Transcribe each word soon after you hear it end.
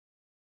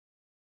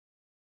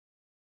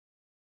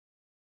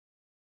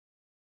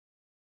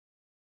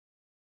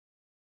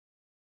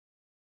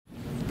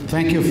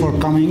Thank you for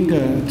coming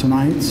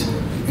tonight,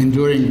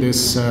 enduring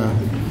this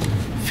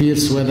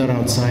fierce weather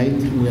outside.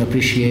 We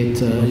appreciate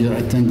your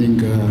attending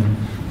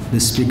the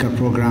speaker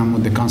program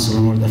with the Council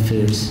on World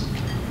Affairs.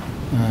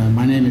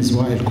 My name is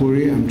Wael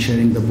Kouri. I'm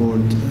chairing the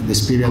board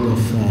this period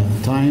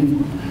of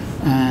time,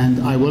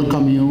 and I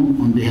welcome you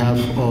on behalf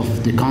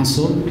of the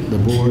Council, the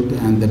board,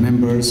 and the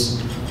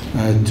members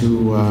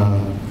to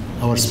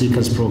our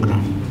speakers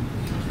program.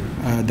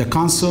 The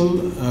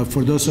Council,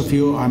 for those of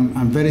you,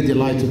 I'm very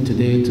delighted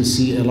today to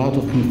see a lot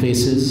of new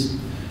faces,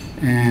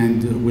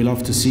 and we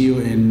love to see you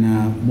in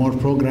more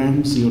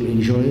programs. You'll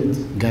enjoy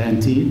it,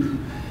 guaranteed.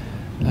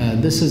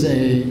 This is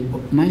a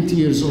 90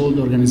 years old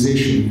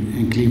organization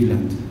in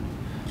Cleveland.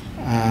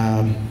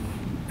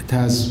 It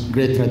has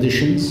great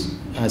traditions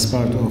as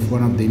part of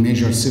one of the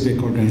major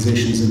civic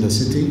organizations in the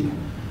city.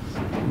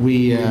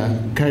 We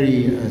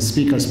carry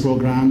speakers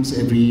programs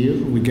every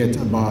year. We get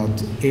about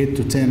 8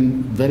 to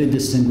 10 very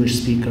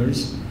distinguished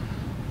speakers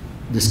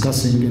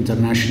discussing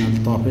international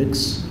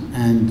topics.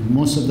 And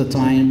most of the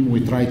time, we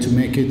try to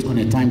make it on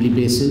a timely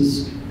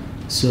basis,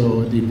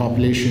 so the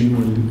population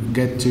will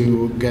get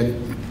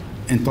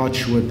in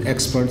touch with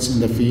experts in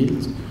the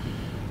field.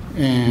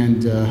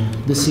 And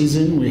this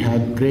season, we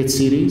had great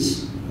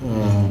series.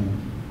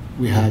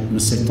 We had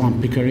Mr. Tom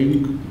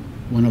Pickering,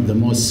 one of the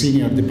most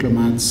senior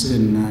diplomats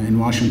in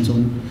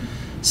Washington,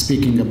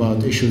 speaking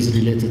about issues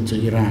related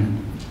to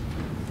Iran.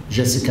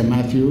 Jessica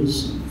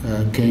Matthews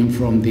came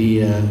from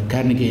the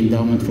Carnegie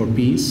Endowment for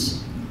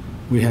Peace.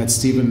 We had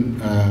Stephen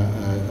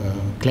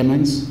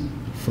Clemens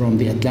from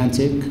the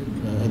Atlantic,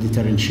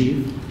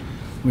 editor-in-chief.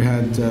 We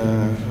had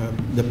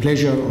the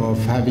pleasure of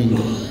having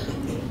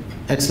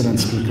excellent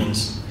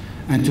speakers.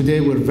 And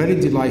today we're very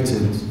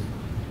delighted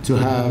to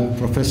have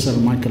Professor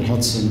Michael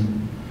Hudson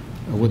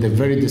with a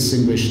very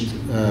distinguished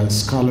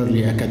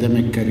scholarly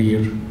academic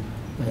career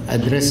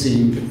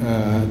addressing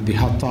the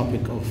hot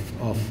topic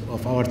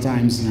of our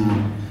times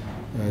now,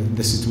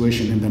 the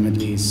situation in the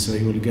Middle East. So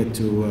you will get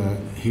to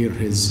hear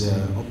his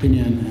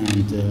opinion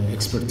and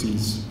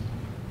expertise.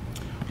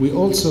 We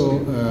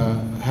also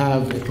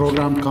have a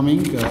program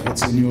coming,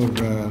 it's in your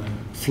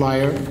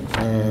flyer,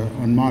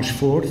 on March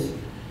 4th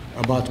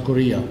about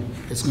Korea.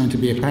 It's going to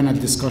be a panel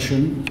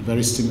discussion,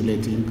 very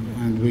stimulating,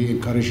 and we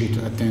encourage you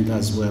to attend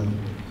as well.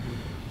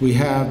 We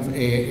have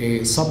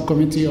a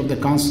subcommittee of the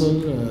Council,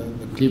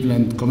 the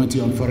Cleveland Committee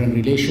on Foreign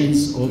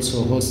Relations,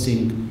 also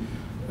hosting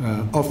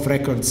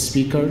off-record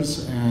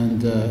speakers,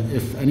 and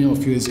if any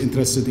of you is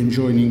interested in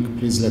joining,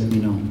 please let me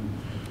know.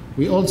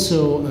 We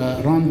also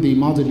run the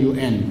Model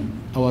UN.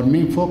 Our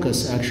main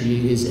focus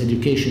actually is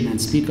education, and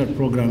speaker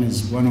program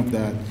is one of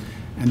that.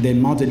 And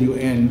then Model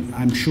UN,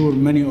 I'm sure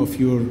many of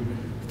your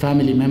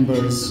family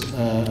members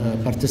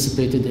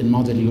participated in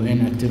Model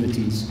UN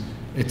activities.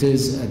 It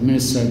is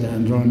administered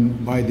and run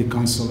by the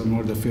Council on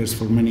World Affairs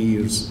for many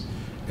years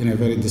in a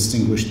very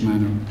distinguished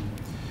manner.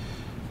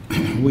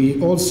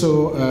 We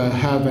also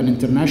have an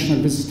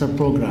international visitor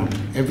program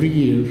every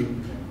year.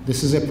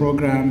 This is a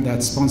program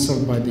that's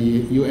sponsored by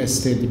the US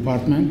State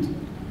Department.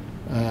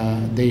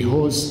 They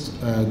host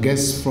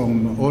guests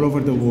from all over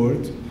the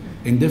world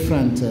in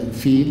different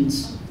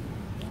fields.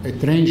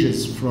 It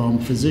ranges from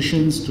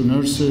physicians to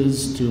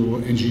nurses to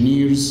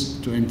engineers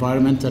to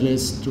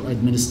environmentalists to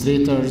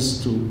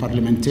administrators to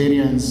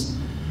parliamentarians,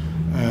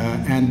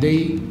 and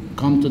they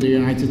come to the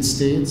United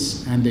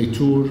States and they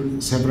tour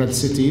several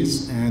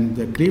cities, and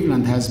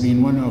Cleveland has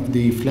been one of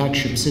the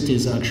flagship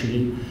cities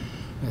actually,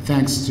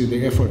 thanks to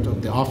the effort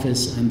of the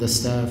office and the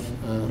staff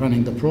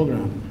running the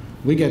program.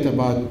 We get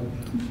about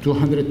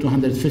 200,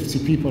 250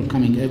 people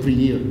coming every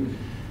year,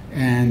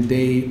 and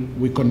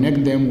we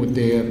connect them with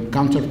their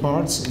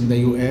counterparts in the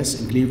US,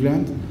 in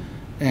Cleveland.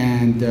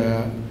 And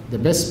the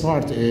best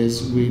part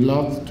is we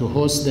love to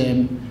host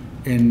them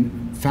in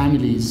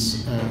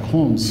families'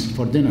 homes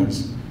for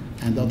dinners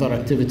and other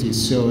activities.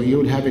 So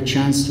you'll have a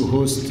chance to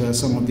host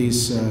some of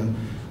these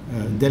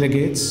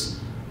delegates.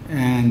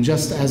 And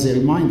just as a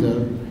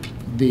reminder,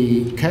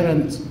 the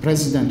current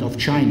president of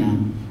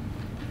China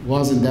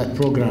was in that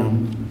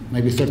program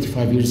maybe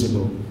 35 years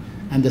ago.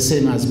 And the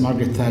same as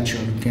Margaret Thatcher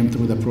came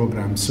through the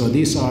program. So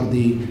these are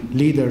the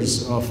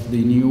leaders of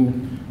the new,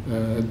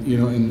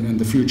 in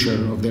the future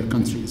of their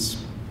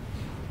countries.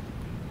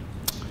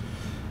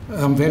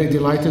 I'm very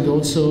delighted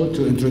also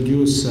to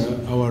introduce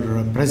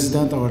our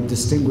president, our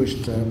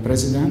distinguished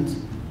president,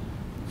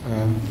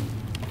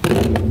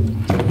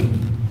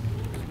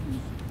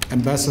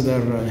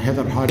 Ambassador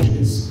Heather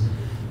Hodges.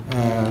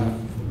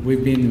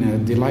 We've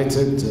been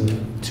delighted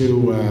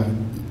to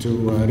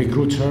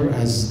recruit her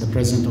as the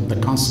president of the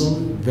council.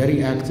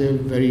 Very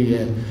active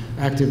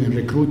in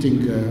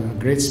recruiting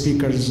great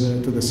speakers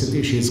to the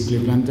city. She is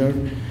Clevelander,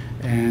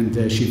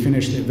 and she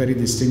finished a very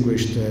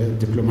distinguished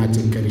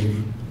diplomatic career.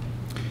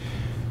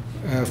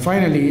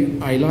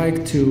 Finally, I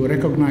like to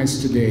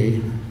recognize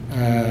today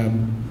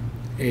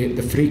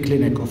the Free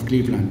Clinic of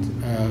Cleveland.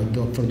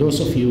 For those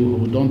of you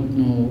who don't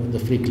know the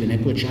Free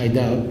Clinic, which I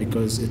doubt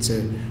because it's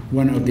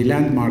one of the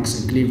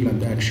landmarks in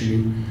Cleveland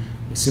actually,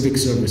 civic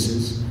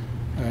services.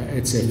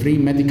 It's a free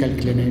medical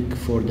clinic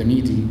for the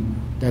needy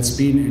that's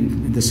been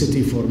in the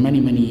city for many,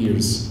 many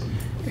years.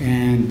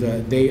 And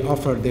they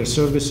offer their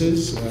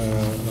services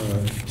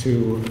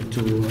to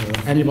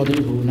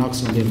anybody who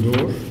knocks on their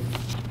door.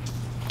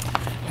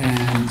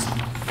 And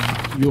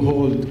you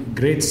hold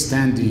great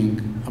standing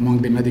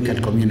among the medical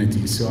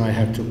community, so I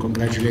have to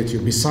congratulate you,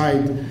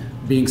 beside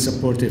being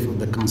supportive of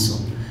the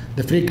council.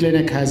 The free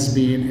clinic has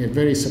been a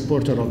very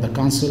supporter of the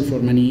council for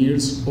many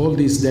years. All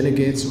these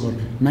delegates, or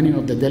many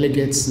of the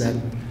delegates that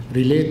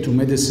relate to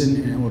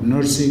medicine or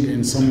nursing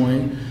in some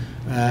way,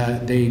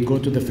 they go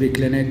to the free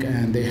clinic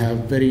and they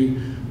have very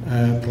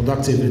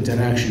productive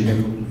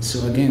interaction.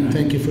 So again,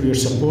 thank you for your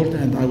support,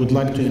 and I would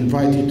like to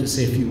invite you to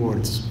say a few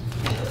words.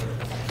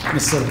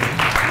 Mr.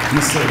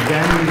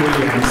 Danny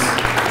Williams.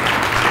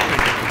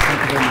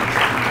 Thank you very much.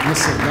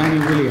 Mr. Danny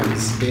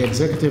Williams, the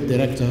Executive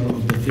Director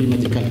of the Free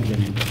Medical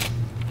Clinic.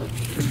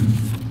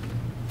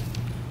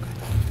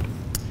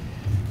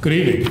 Good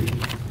evening.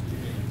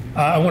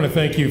 I want to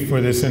thank you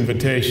for this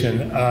invitation.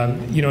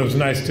 You know, it was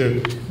nice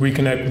to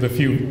reconnect with a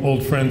few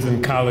old friends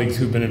and colleagues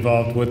who've been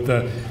involved with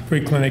the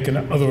Free Clinic and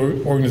other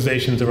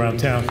organizations around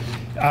town.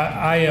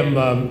 I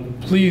am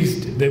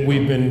pleased that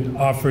we've been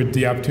offered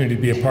the opportunity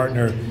to be a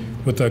partner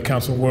with the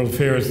Council of World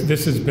Affairs.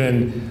 This has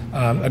been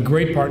a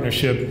great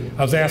partnership.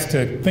 I was asked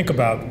to think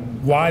about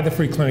why the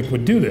Free Clinic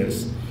would do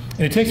this.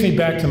 And it takes me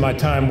back to my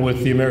time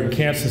with the American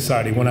Cancer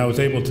Society, when I was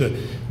able to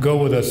go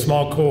with a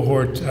small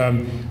cohort,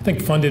 I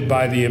think funded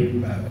by the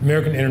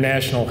American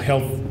International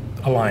Health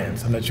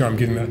Alliance. I'm not sure I'm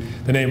getting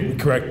the name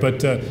correct,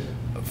 but a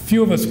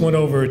few of us went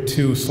over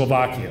to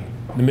Slovakia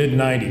in the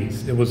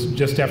mid-90s. It was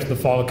just after the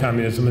fall of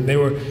communism, and they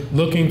were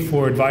looking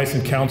for advice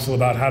and counsel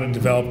about how to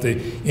develop the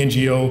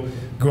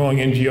growing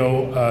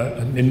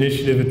NGO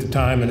initiative at the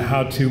time, and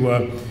how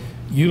to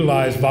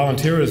utilize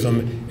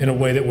volunteerism in a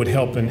way that would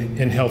help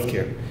in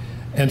healthcare.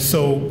 And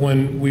so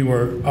when we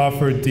were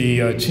offered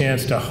the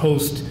chance to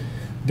host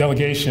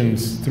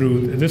delegations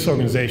through this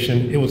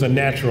organization, it was a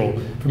natural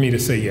for me to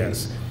say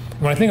yes.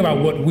 When I think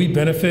about what we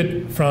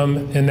benefit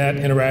from in that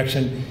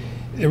interaction,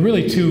 there are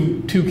really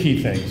two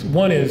key things.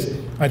 One is,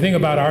 I think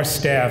about our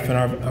staff and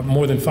our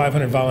more than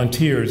 500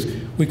 volunteers.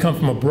 We come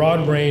from a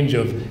broad range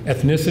of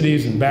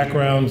ethnicities and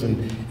backgrounds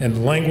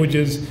and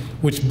languages,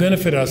 which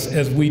benefit us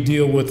as we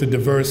deal with the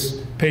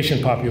diverse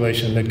patient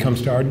population that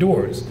comes to our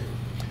doors.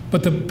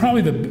 But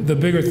probably the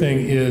bigger thing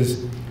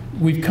is,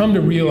 we've come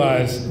to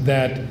realize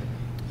that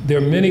there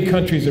are many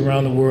countries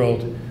around the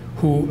world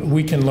who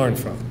we can learn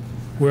from,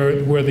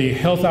 where the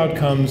health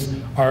outcomes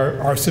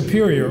are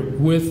superior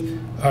with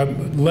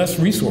less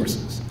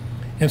resources.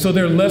 And so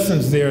there are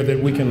lessons there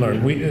that we can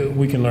learn,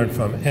 we can learn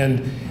from.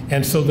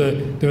 And so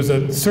there's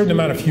a certain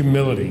amount of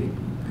humility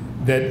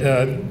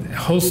that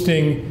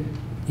hosting,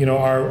 you know,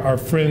 our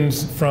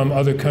friends from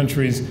other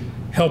countries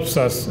helps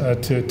us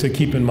to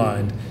keep in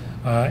mind.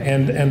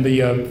 And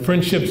the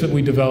friendships that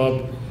we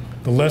develop,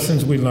 the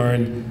lessons we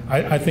learn,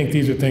 I think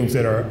these are things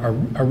that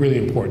are really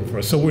important for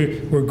us. So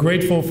we're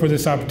grateful for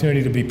this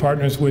opportunity to be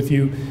partners with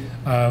you.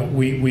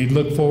 We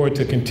look forward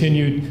to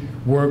continued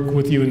work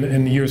with you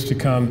in the years to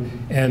come,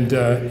 and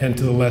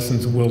to the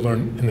lessons we'll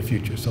learn in the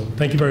future. So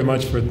thank you very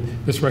much for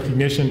this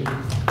recognition.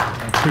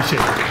 I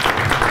appreciate it.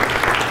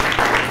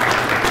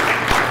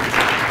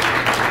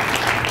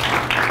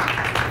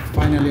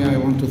 Finally, I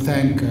want to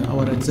thank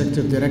our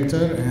Executive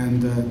Director,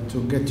 and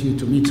to get you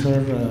to meet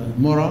her,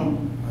 Mora.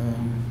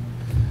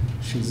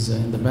 She's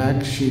in the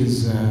back.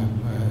 She's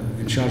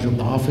in charge of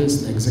the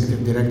office, the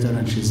Executive Director,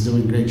 and she's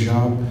doing a great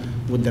job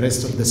with the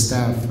rest of the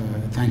staff.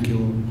 Thank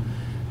you.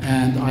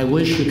 And I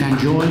wish you can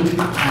join and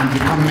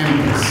become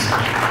members.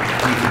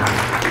 Thank you.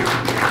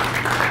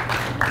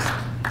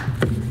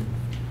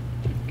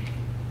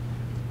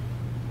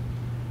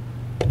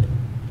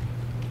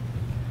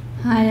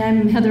 Hi,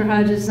 I'm Heather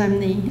Hodges. I'm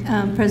the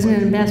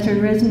President and Ambassador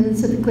in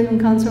Residence at the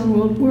Cleveland Council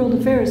on World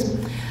Affairs.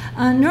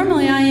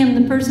 Normally, I am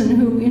the person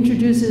who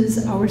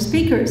introduces our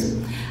speakers.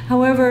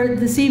 However,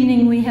 this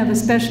evening we have a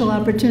special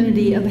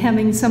opportunity of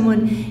having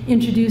someone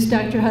introduce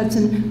Dr.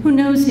 Hudson who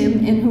knows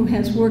him and who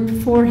has worked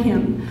for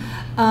him.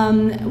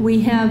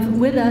 We have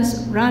with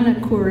us Rana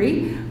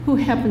Khoury, who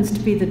happens to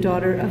be the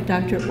daughter of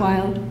Dr.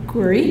 Wael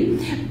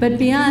Khoury. But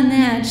beyond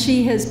that,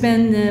 she has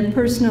been the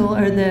personal,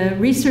 or the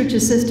research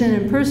assistant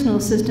and personal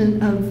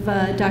assistant of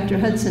Dr.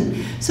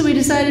 Hudson. So we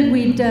decided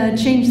we'd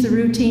change the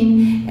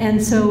routine,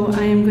 and so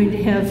I am going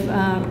to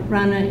have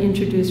Rana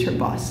introduce her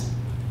boss.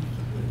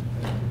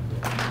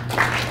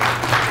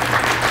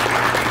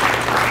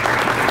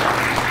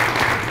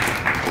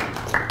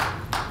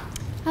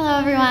 Hello,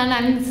 everyone.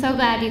 I'm so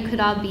glad you could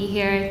all be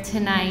here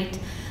tonight.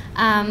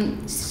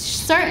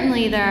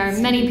 Certainly, there are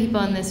many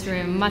people in this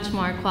room much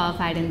more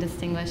qualified and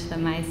distinguished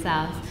than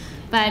myself.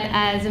 But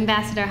as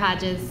Ambassador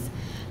Hodges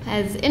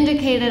has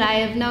indicated, I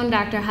have known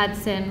Dr.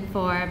 Hudson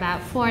for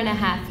about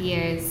 4.5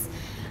 years.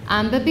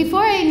 But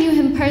before I knew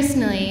him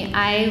personally,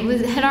 I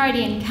had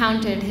already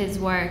encountered his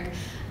work.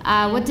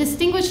 What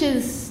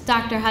distinguishes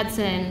Dr.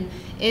 Hudson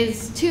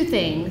is two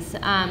things,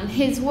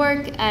 his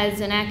work as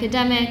an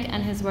academic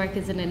and his work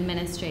as an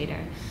administrator.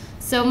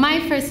 So my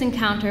first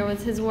encounter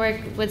was his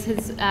work, was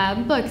his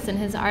books and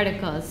his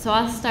articles. So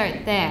I'll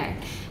start there.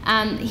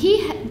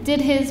 He did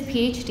his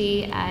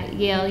PhD at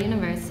Yale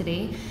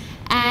University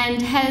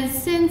and has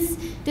since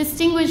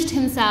distinguished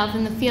himself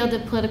in the field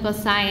of political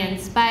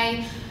science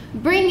by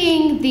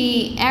bringing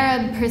the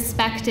Arab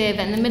perspective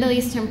and the Middle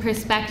Eastern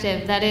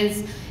perspective that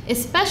is,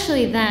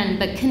 especially then,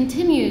 but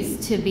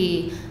continues to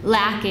be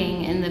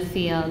lacking in the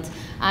field.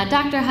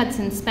 Dr.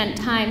 Hudson spent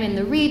time in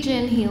the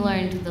region, he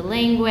learned the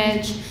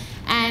language,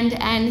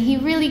 and he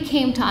really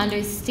came to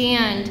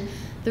understand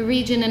the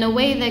region in a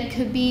way that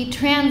could be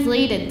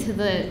translated to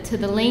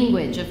the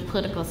language of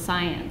political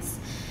science.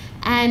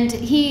 And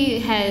he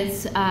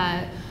has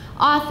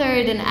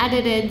authored and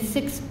edited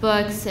 6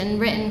 books and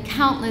written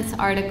countless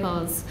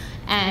articles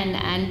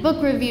and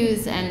book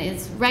reviews, and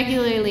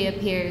regularly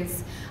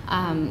appears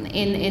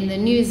in the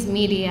news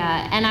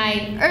media. And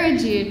I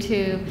urge you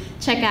to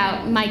check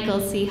out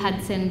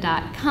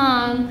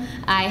michaelchudson.com.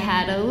 I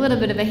had a little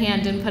bit of a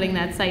hand in putting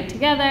that site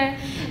together.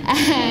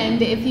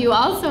 And if you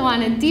also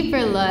want a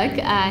deeper look,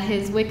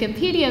 his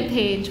Wikipedia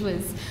page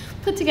was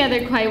put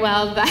together quite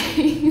well by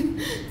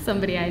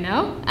somebody I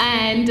know.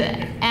 And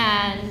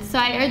so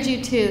I urge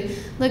you to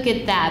look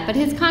at that. But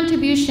his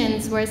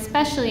contributions were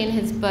especially in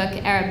his book,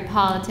 Arab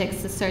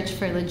Politics, The Search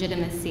for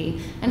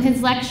Legitimacy. And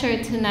his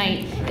lecture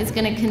tonight is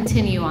going to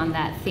continue on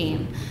that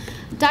theme.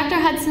 Dr.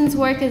 Hudson's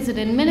work as an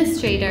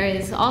administrator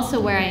is also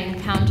where I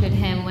encountered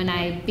him when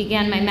I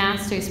began my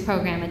master's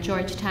program at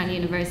Georgetown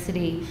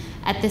University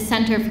at the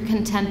Center for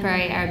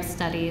Contemporary Arab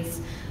Studies,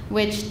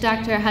 which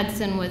Dr.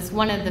 Hudson was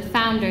one of the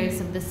founders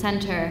of the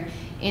center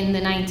in the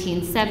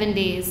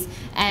 1970s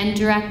and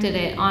directed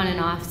it on and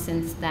off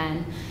since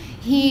then.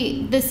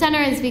 The center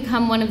has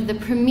become one of the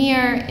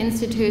premier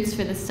institutes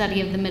for the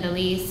study of the Middle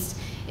East.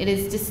 It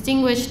is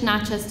distinguished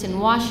not just in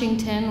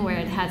Washington, where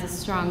it has a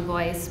strong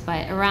voice,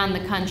 but around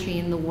the country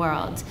and the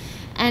world.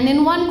 And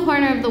in one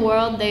corner of the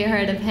world, they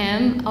heard of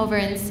him over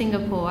in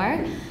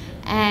Singapore.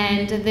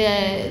 And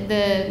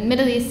the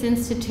Middle East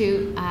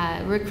Institute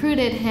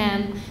recruited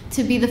him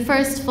to be the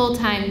first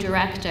full-time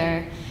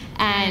director.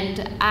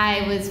 And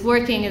I was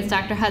working as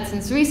Dr.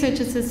 Hudson's research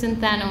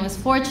assistant then and was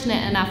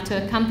fortunate enough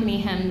to accompany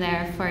him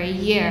there for a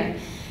year.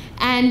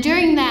 And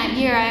during that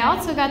year, I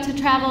also got to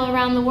travel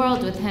around the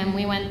world with him.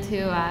 We went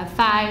to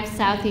 5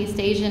 Southeast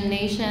Asian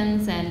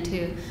nations and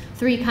to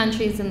 3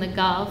 countries in the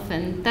Gulf,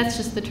 and that's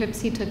just the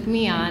trips he took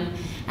me on.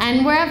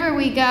 And wherever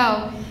we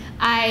go,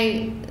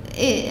 I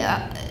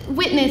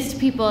witnessed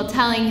people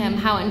telling him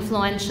how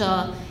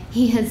influential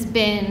he has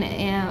been.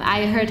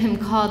 I heard him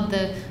called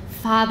the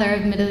father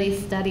of Middle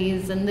East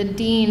studies and the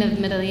dean of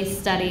Middle East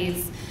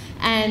studies,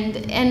 and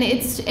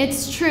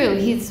it's true.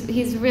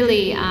 He's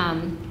really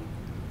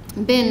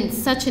been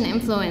such an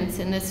influence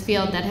in this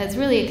field that has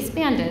really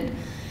expanded.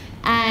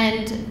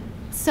 And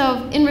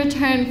so in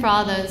return for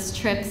all those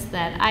trips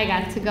that I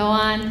got to go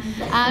on,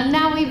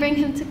 now we bring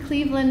him to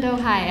Cleveland,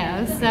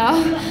 Ohio. So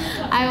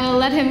I will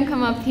let him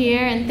come up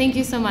here, and thank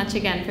you so much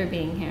again for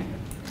being here.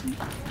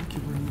 Thank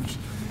you very much.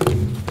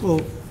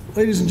 Well,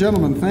 ladies and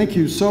gentlemen, thank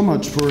you so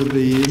much for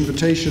the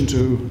invitation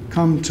to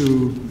come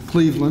to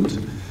Cleveland.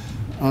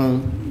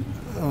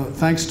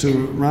 Thanks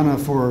to Rana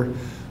for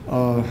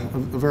a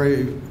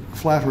very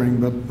flattering,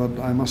 but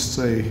I must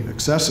say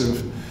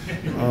excessive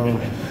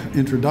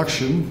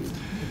introduction.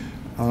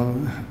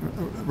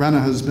 Rana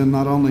has been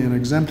not only an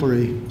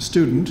exemplary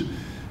student,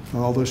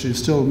 although she's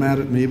still mad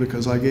at me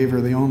because I gave her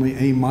the only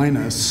A-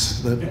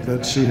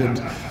 that she had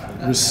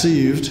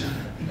received,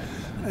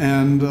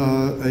 and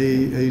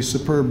a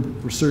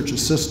superb research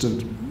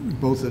assistant,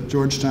 both at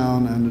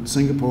Georgetown and at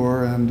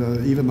Singapore, and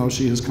even though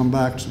she has come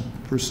back to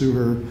pursue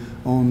her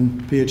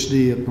own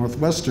PhD at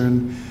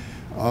Northwestern,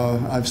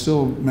 I've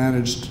still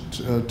managed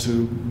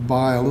to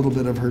buy a little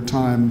bit of her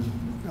time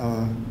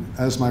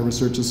as my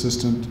research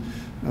assistant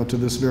to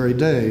this very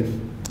day,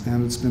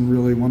 and it's been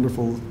really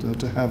wonderful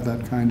to have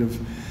that kind of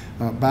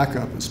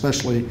backup,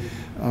 especially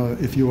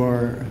if you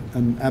are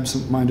an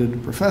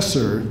absent-minded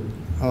professor,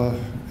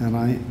 and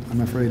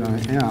I'm afraid I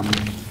am.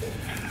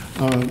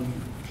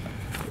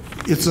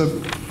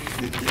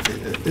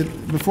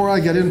 Before I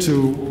get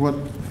into what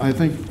I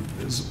think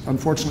is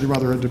unfortunately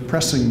rather a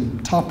depressing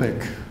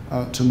topic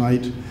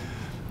tonight,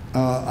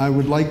 I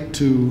would like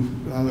to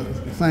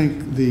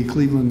thank the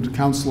Cleveland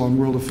Council on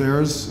World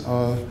Affairs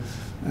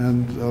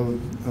and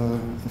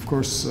of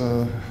course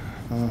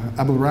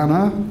Abu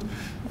Rana,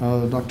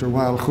 Dr.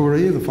 Wael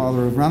Khoury, the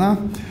father of Rana,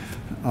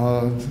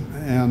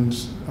 and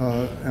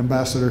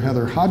Ambassador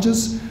Heather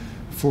Hodges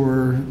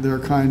for their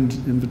kind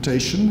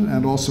invitation,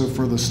 and also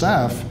for the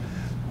staff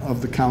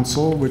of the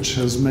Council, which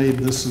has made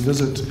this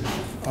visit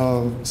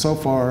so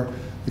far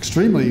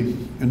extremely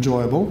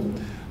enjoyable.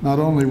 Not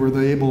only were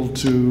they able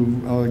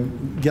to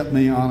get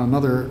me on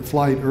another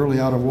flight early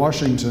out of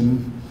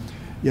Washington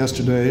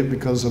yesterday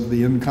because of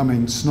the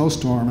incoming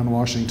snowstorm in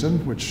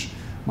Washington, which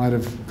might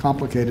have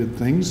complicated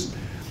things,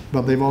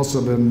 but they've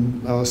also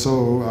been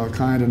so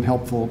kind and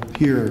helpful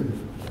here.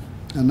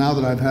 And now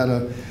that I've had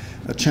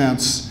a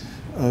chance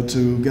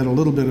to get a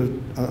little bit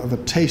of a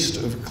taste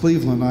of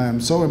Cleveland. I am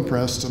so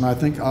impressed, and I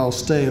think I'll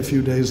stay a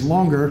few days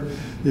longer,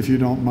 if you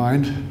don't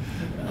mind.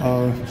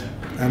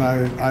 And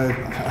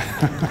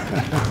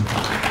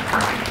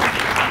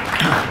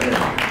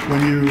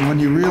when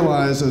you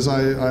realize, as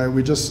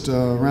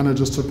Rana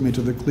just took me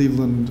to the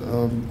Cleveland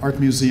Art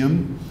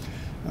Museum.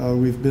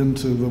 We've been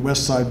to the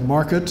West Side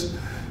Market.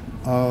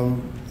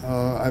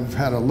 I've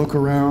had a look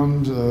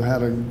around,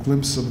 had a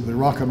glimpse of the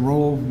Rock and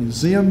Roll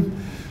Museum,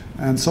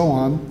 and so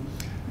on.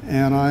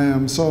 And I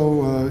am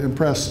so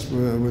impressed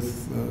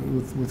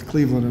with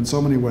Cleveland in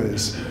so many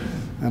ways.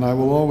 And I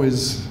will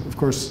always, of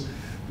course,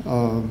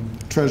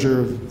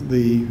 treasure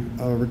the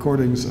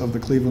recordings of the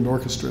Cleveland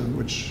Orchestra,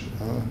 which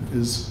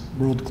is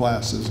world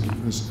class, as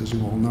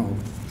you all know.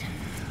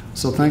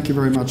 So thank you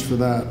very much for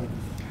that.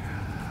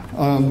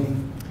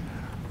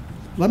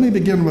 Let me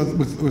begin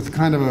with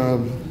kind of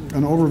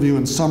an overview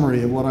and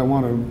summary of what I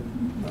want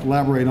to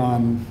elaborate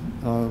on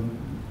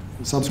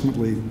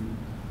subsequently.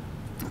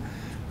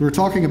 We were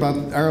talking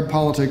about Arab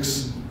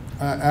politics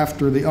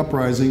after the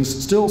uprisings,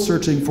 still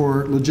searching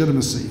for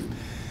legitimacy.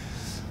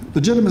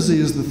 Legitimacy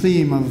is the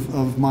theme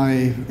of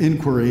my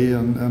inquiry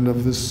and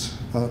of this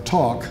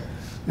talk,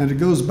 and it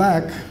goes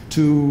back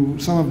to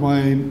some of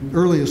my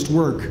earliest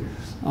work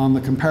on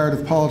the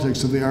comparative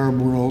politics of the Arab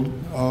world,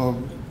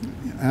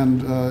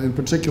 and in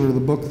particular the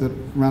book that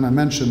Rana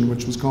mentioned,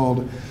 which was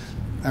called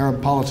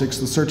Arab Politics,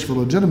 The Search for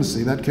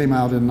Legitimacy. That came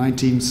out in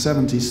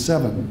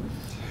 1977.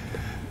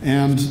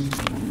 And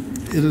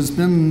it has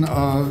been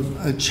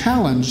a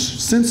challenge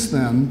since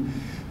then,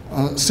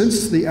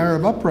 since the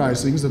Arab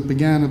uprisings that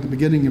began at the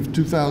beginning of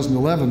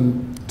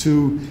 2011,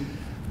 to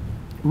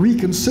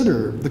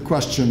reconsider the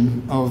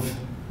question of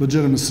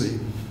legitimacy.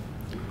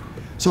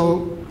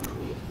 So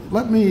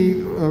let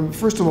me,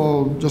 first of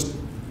all, just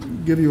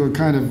give you a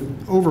kind of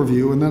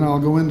overview, and then I'll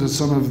go into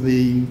some of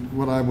the,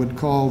 what I would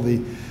call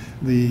the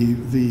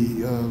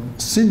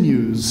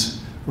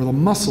sinews or the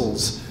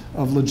muscles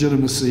of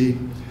legitimacy,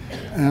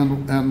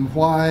 and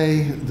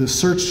why the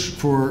search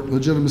for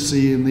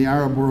legitimacy in the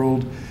Arab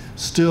world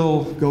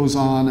still goes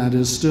on and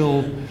is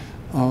still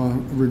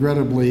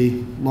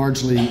regrettably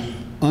largely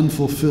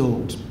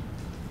unfulfilled.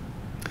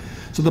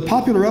 So the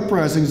popular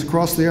uprisings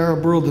across the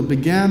Arab world that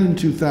began in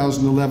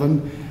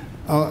 2011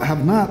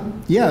 have not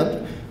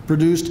yet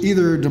produced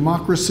either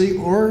democracy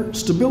or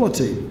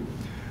stability.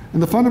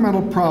 And the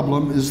fundamental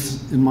problem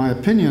is, in my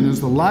opinion, is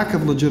the lack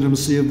of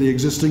legitimacy of the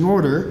existing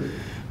order,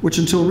 which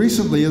until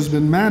recently has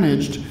been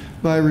managed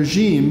by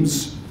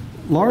regimes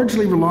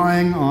largely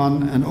relying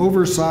on an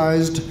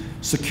oversized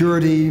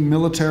security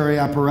military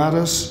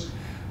apparatus,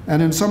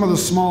 and in some of the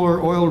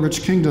smaller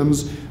oil-rich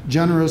kingdoms,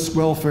 generous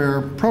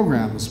welfare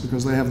programs,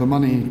 because they have the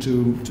money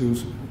to